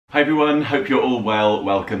Hi everyone, hope you're all well.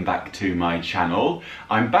 Welcome back to my channel.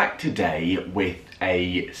 I'm back today with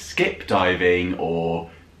a skip diving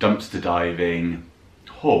or dumpster diving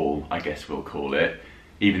haul, I guess we'll call it,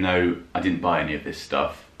 even though I didn't buy any of this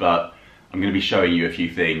stuff, but I'm going to be showing you a few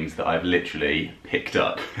things that I've literally picked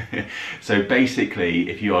up. So basically,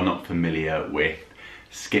 if you are not familiar with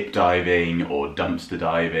skip diving or dumpster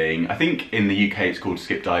diving, I think in the UK it's called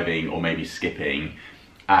skip diving or maybe skipping,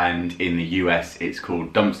 and in the US it's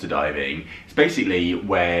called dumpster diving. It's basically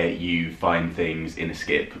where you find things in a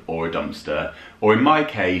skip or a dumpster, or in my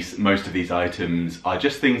case most of these items are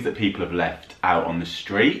just things that people have left out on the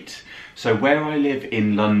street. So where I live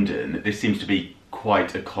in London, this seems to be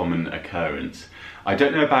quite a common occurrence. I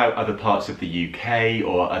don't know about other parts of the UK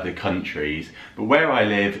or other countries, but where I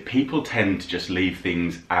live, people tend to just leave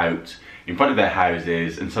things out in front of their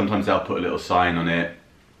houses, and sometimes they'll put a little sign on it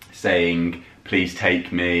saying, "Please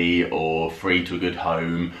take me," or "Free to a good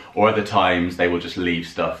home," or other times they will just leave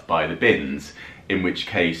stuff by the bins, in which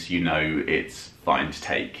case you know it's fine to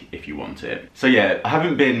take if you want it. So yeah, I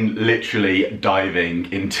haven't been literally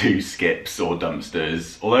diving into skips or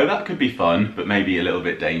dumpsters, although that could be fun, but maybe a little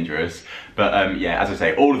bit dangerous. But yeah, as I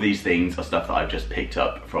say, all of these things are stuff that I've just picked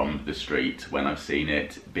up from the street when I've seen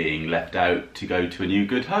it being left out to go to a new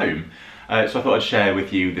good home. So I thought I'd share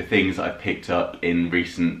with you the things that I've picked up in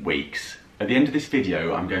recent weeks. At the end of this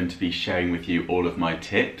video, I'm going to be sharing with you all of my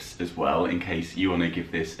tips as well, in case you want to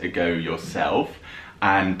give this a go yourself.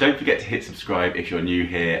 And don't forget to hit subscribe if you're new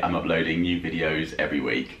here. I'm uploading new videos every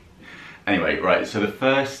week. Anyway, right, so the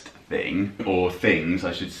first thing, or things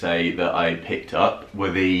I should say, that I picked up were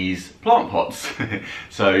these plant pots.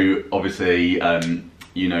 So obviously,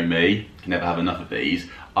 you know me, can never have enough of these.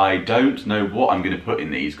 I don't know what I'm going to put in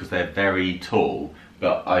these because they're very tall,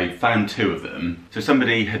 but I found two of them. So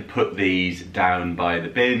somebody had put these down by the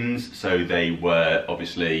bins, so they were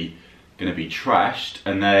obviously going to be trashed,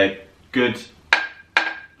 and they're good,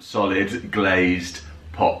 solid, glazed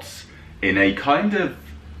pots in a kind of,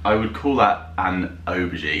 I would call that an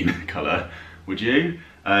aubergine colour, would you?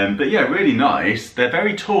 But yeah, really nice. They're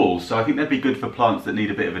very tall, so I think they'd be good for plants that need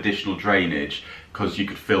a bit of additional drainage, because you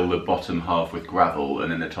could fill the bottom half with gravel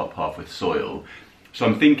and then the top half with soil. So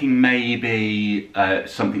I'm thinking maybe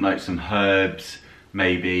something like some herbs,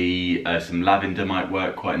 maybe some lavender might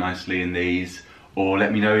work quite nicely in these, or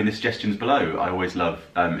let me know in the suggestions below. I always love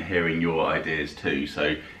hearing your ideas too,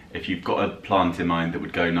 so if you've got a plant in mind that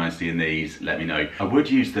would go nicely in these, let me know. I would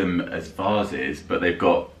use them as vases, but they've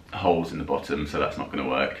got holes in the bottom, so that's not going to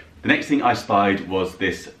work. The next thing I spied was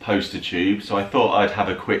this poster tube, so I thought I'd have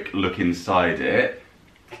a quick look inside it,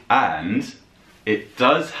 and it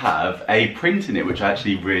does have a print in it, which I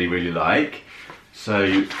actually really like.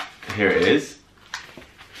 So here it is.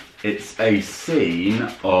 It's a scene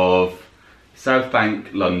of South Bank,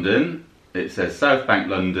 London. It says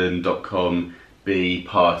southbanklondon.com, be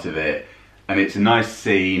part of it. And it's a nice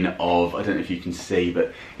scene of, I don't know if you can see,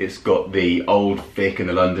 but it's got the Old Vic and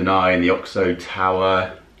the London Eye and the Oxo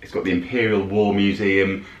Tower. It's got the Imperial War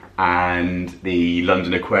Museum and the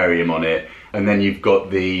London Aquarium on it. And then you've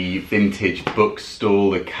got the vintage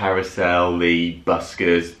bookstall, the carousel, the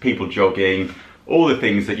buskers, people jogging, all the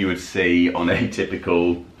things that you would see on a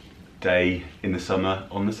typical day in the summer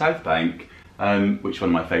on the South Bank, which is one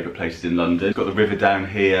of my favourite places in London. It's got the river down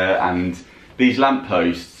here, and these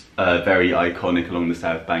lampposts are very iconic along the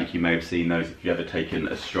South Bank. You may have seen those if you've ever taken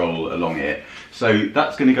a stroll along it. So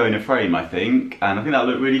that's going to go in a frame, I think, and I think that'll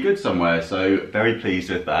look really good somewhere, so very pleased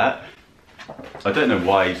with that. I don't know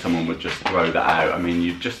why someone would just throw that out. I mean,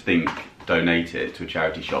 you'd just think donate it to a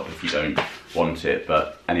charity shop if you don't want it,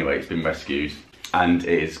 but anyway, it's been rescued and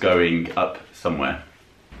it is going up somewhere.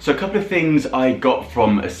 So a couple of things I got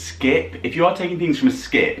from a skip. If you are taking things from a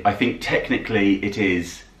skip, I think technically it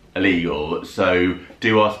is illegal, so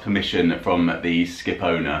do ask permission from the skip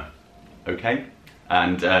owner, okay?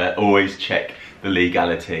 And always check the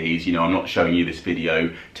legalities. You know, I'm not showing you this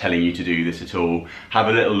video telling you to do this at all. Have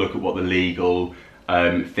a little look at what the legal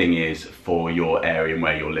thing is for your area and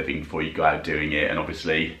where you're living before you go out doing it, and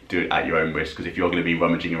obviously do it at your own risk, because if you're going to be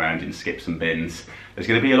rummaging around in skips and bins, there's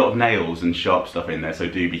going to be a lot of nails and sharp stuff in there, so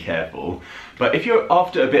do be careful. But if you're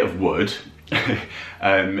after a bit of wood,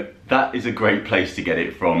 that is a great place to get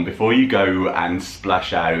it from before you go and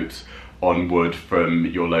splash out on wood from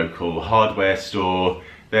your local hardware store.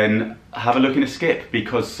 Then have a look in a skip,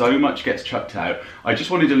 because so much gets chucked out. I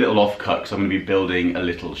just wanted a little offcut because I'm going to be building a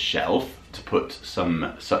little shelf to put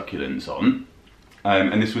some succulents on,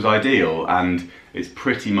 and this was ideal, and it's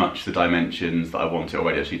pretty much the dimensions that I wanted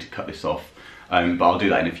already. I just need to cut this off, but I'll do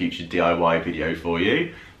that in a future DIY video for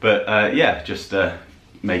you. But yeah, just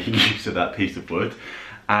making use of that piece of wood.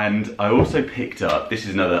 And I also picked up, this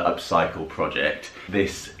is another upcycle project,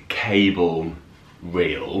 this cable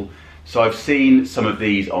reel. So I've seen some of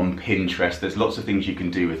these on Pinterest. There's lots of things you can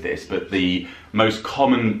do with this, but the most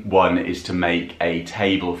common one is to make a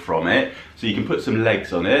table from it. So you can put some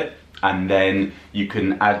legs on it, and then you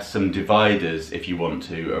can add some dividers if you want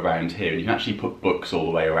to around here. And you can actually put books all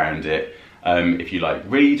the way around it if you like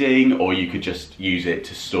reading, or you could just use it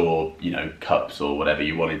to store, you know, cups or whatever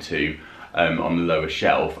you wanted to on the lower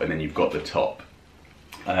shelf, and then you've got the top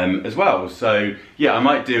as well. So yeah, I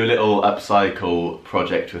might do a little upcycle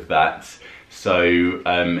project with that. So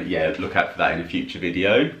yeah, look out for that in a future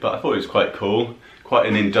video, but I thought it was quite cool. Quite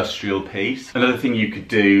an industrial piece. Another thing you could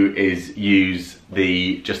do is use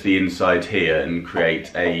just the inside here and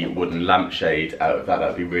create a wooden lampshade out of that.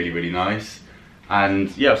 That'd be really, really nice.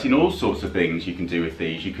 And yeah, I've seen all sorts of things you can do with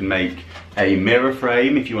these. You can make a mirror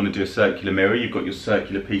frame if you want to do a circular mirror. You've got your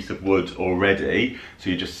circular piece of wood already, so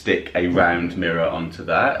you just stick a round mirror onto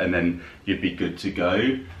that and then you'd be good to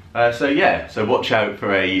go. So yeah, so watch out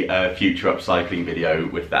for a future upcycling video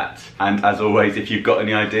with that. And as always, if you've got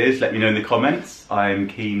any ideas, let me know in the comments. I'm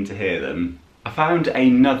keen to hear them. I found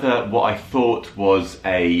another, what I thought was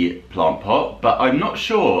a plant pot, but I'm not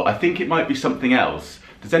sure. I think it might be something else.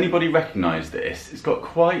 Does anybody recognise this? It's got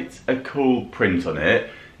quite a cool print on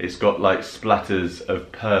it. It's got like splatters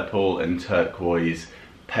of purple and turquoise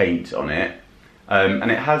paint on it.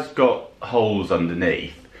 And it has got holes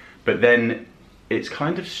underneath, but then it's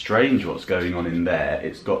kind of strange what's going on in there.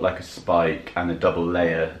 It's got like a spike and a double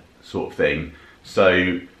layer sort of thing.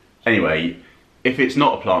 So anyway, if it's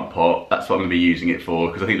not a plant pot, that's what I'm going to be using it for,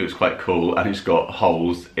 because I think it looks quite cool and it's got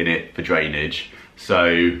holes in it for drainage.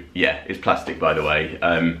 So yeah, it's plastic by the way.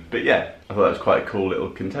 But yeah, I thought that was quite a cool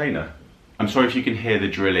little container. I'm sorry if you can hear the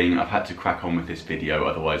drilling. I've had to crack on with this video,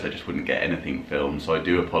 otherwise I just wouldn't get anything filmed, so I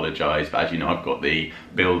do apologise, but as you know, I've got the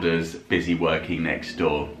builders busy working next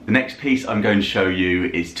door. The next piece I'm going to show you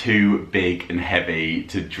is too big and heavy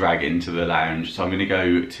to drag into the lounge, so I'm going to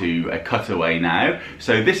go to a cutaway now.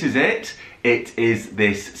 So this is it. It is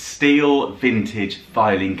this steel vintage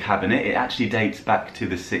filing cabinet. It actually dates back to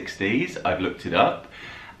the 60s, I've looked it up.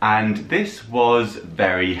 And this was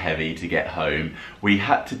very heavy to get home. We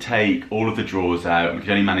had to take all of the drawers out. We could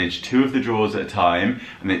only manage 2 of the drawers at a time,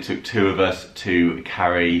 and it took 2 of us to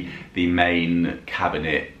carry the main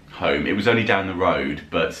cabinet home. It was only down the road,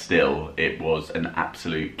 but still, it was an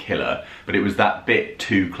absolute killer. But it was that bit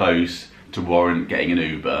too close to warrant getting an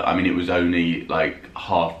Uber. I mean, it was only like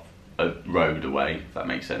half a road away, if that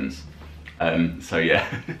makes sense. So yeah,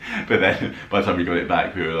 but then by the time we got it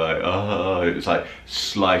back, we were like, oh, it was like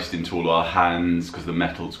sliced into all our hands because the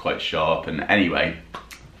metal's quite sharp. And anyway,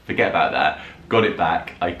 forget about that. Got it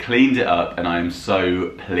back, I cleaned it up, and I am so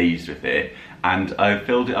pleased with it. And I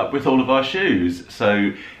filled it up with all of our shoes.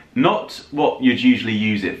 So not what you'd usually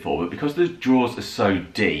use it for, but because the drawers are so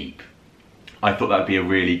deep, I thought that would be a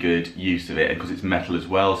really good use of it, and because it's metal as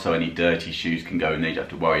well, so any dirty shoes can go and they don't have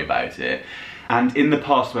to worry about it. And in the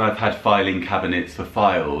past, when I've had filing cabinets for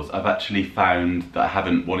files, I've actually found that I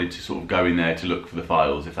haven't wanted to sort of go in there to look for the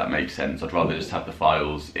files, if that makes sense. I'd rather just have the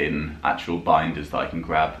files in actual binders that I can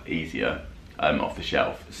grab easier off the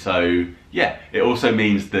shelf. So yeah, it also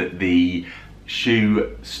means that the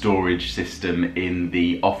shoe storage system in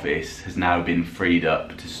the office has now been freed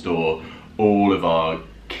up to store all of our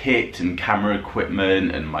kit and camera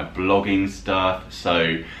equipment and my blogging stuff.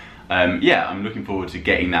 So yeah, I'm looking forward to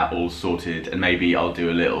getting that all sorted, and maybe I'll do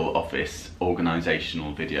a little office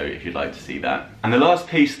organisational video if you'd like to see that. And the last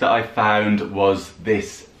piece that I found was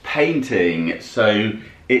this painting. So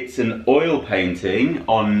it's an oil painting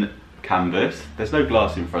on canvas. There's no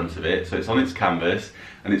glass in front of it, so it's on its canvas,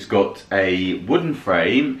 and it's got a wooden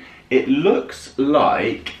frame. It looks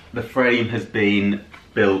like the frame has been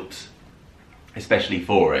built especially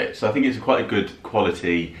for it, so I think it's quite a good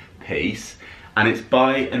quality piece. And it's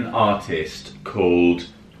by an artist called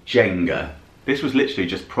Jenga. This was literally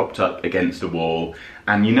just propped up against a wall,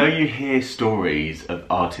 and you know, you hear stories of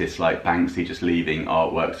artists like Banksy just leaving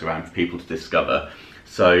artworks around for people to discover.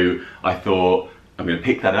 So I thought, I'm going to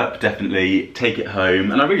pick that up, definitely take it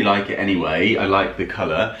home, and I really like it anyway. I like the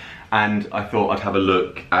colour, and I thought I'd have a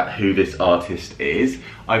look at who this artist is.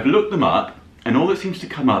 I've looked them up, and all that seems to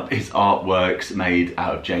come up is artworks made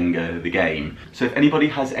out of Jenga, the game. So if anybody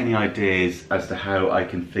has any ideas as to how I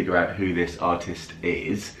can figure out who this artist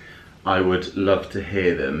is, I would love to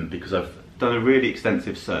hear them, because I've done a really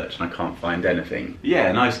extensive search and I can't find anything. Yeah,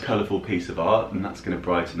 a nice colourful piece of art, and that's going to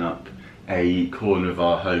brighten up a corner of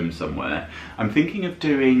our home somewhere. I'm thinking of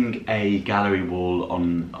doing a gallery wall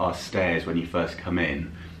on our stairs when you first come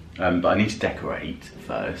in, but I need to decorate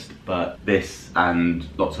first. But this and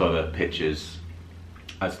lots of other pictures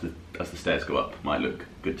as the stairs go up might look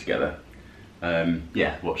good together.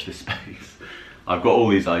 Yeah, watch this space. I've got all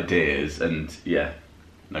these ideas and yeah,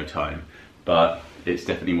 no time, but it's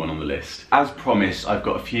definitely one on the list. As promised, I've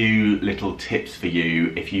got a few little tips for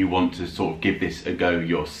you if you want to sort of give this a go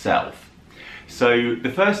yourself. So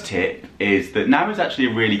the first tip is that now is actually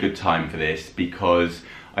a really good time for this, because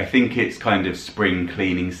I think it's kind of spring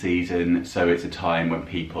cleaning season, so it's a time when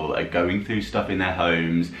people are going through stuff in their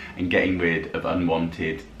homes and getting rid of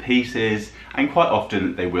unwanted pieces, and quite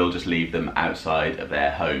often they will just leave them outside of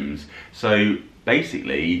their homes. So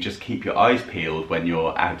basically, just keep your eyes peeled when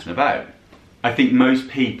you're out and about. I think most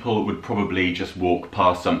people would probably just walk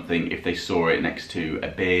past something if they saw it next to a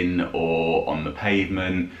bin or on the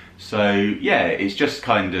pavement. So yeah, it's just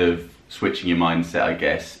kind of switching your mindset, I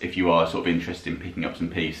guess, if you are sort of interested in picking up some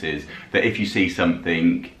pieces, that if you see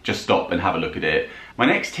something, just stop and have a look at it. My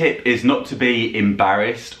next tip is not to be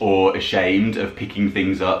embarrassed or ashamed of picking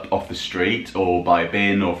things up off the street or by a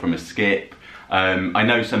bin or from a skip. I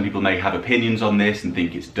know some people may have opinions on this and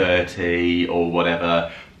think it's dirty or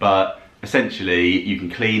whatever, but essentially you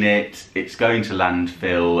can clean it, it's going to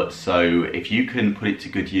landfill, so if you can put it to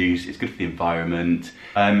good use, it's good for the environment.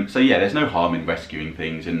 So yeah, there's no harm in rescuing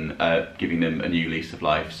things and giving them a new lease of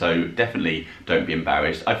life, so definitely don't be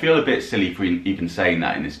embarrassed. I feel a bit silly for even saying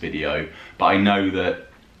that in this video, but I know that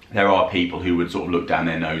there are people who would sort of look down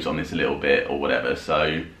their nose on this a little bit or whatever,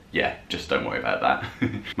 so yeah, just don't worry about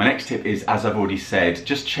that. My next tip is, as I've already said,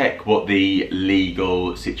 just check what the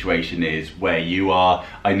legal situation is where you are.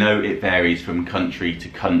 I know it varies from country to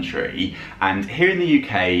country, and here in the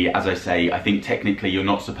UK, as I say, I think technically you're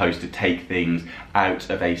not supposed to take things out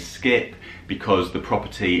of a skip, because the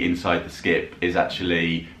property inside the skip is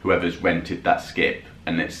actually whoever's rented that skip,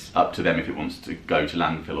 and it's up to them if it wants to go to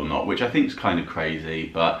landfill or not, which I think is kind of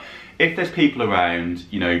crazy. But if there's people around,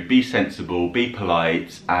 you know, be sensible, be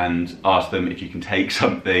polite, and ask them if you can take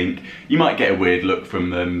something. You might get a weird look from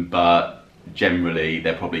them, but generally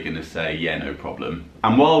they're probably going to say, yeah, no problem.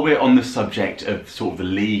 And while we're on the subject of sort of the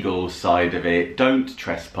legal side of it, don't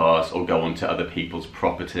trespass or go onto other people's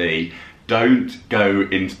property. Don't go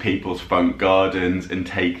into people's front gardens and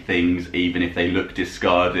take things even if they look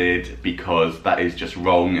discarded, because that is just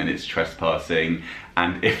wrong and it's trespassing.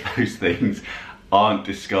 And if those things aren't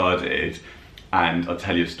discarded, and I'll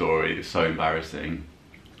tell you a story, it's so embarrassing,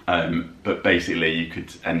 but basically you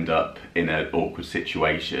could end up in an awkward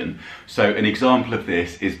situation. So an example of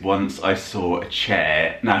this is once I saw a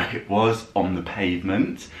chair. Now it was on the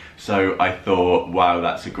pavement, so I thought, wow,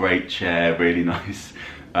 that's a great chair, really nice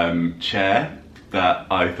chair, that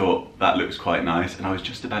I thought that looks quite nice, and I was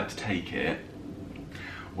just about to take it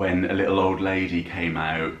when a little old lady came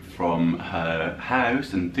out from her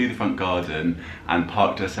house and through the front garden and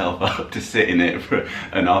parked herself up to sit in it for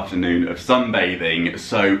an afternoon of sunbathing.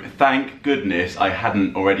 So thank goodness I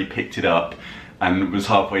hadn't already picked it up and was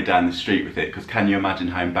halfway down the street with it, because can you imagine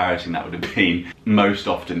how embarrassing that would have been? Most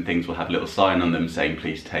often things will have a little sign on them saying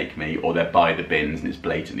please take me, or they're by the bins and it's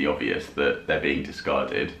blatantly obvious that they're being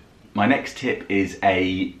discarded. My next tip is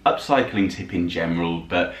a upcycling tip in general,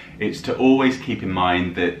 but it's to always keep in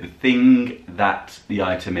mind that the thing that the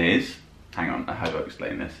item is, hang on, how do I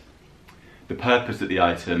explain this? The purpose that the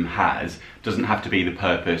item has doesn't have to be the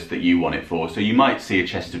purpose that you want it for. So you might see a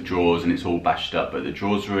chest of drawers and it's all bashed up, but the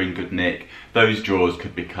drawers are in good nick. Those drawers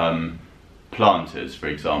could become planters, for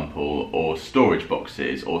example, or storage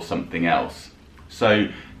boxes or something else. So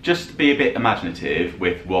just be a bit imaginative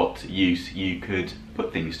with what use you could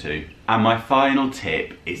put things to. And my final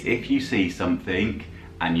tip is, if you see something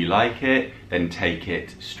and you like it, then take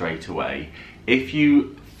it straight away. If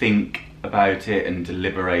you think about it and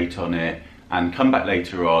deliberate on it and come back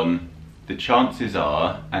later on, the chances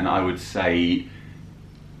are, and I would say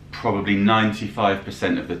probably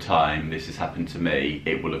 95% of the time this has happened to me,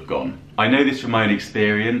 it will have gone. I know this from my own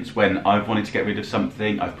experience. When I've wanted to get rid of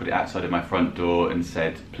something, I've put it outside of my front door and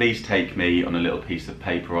said, please take me, on a little piece of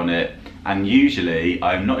paper on it. And usually,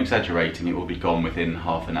 I'm not exaggerating, it will be gone within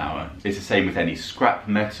half an hour. It's the same with any scrap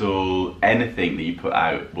metal, anything that you put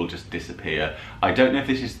out will just disappear. I don't know if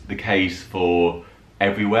this is the case for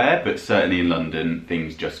everywhere, but certainly in London,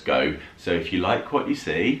 things just go. So if you like what you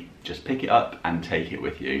see, just pick it up and take it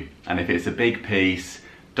with you. And if it's a big piece,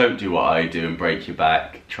 don't do what I do and break your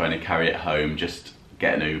back trying to carry it home, just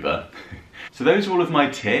get an Uber. So those are all of my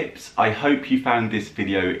tips. I hope you found this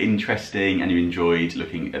video interesting and you enjoyed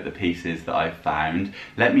looking at the pieces that I've found.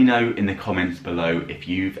 Let me know in the comments below if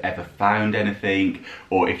you've ever found anything,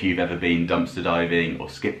 or if you've ever been dumpster diving or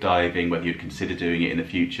skip diving, whether you'd consider doing it in the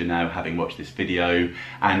future now having watched this video.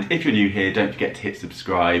 And if you're new here, don't forget to hit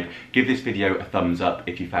subscribe. Give this video a thumbs up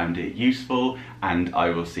if you found it useful, and I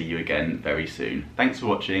will see you again very soon. Thanks for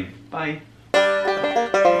watching. Bye.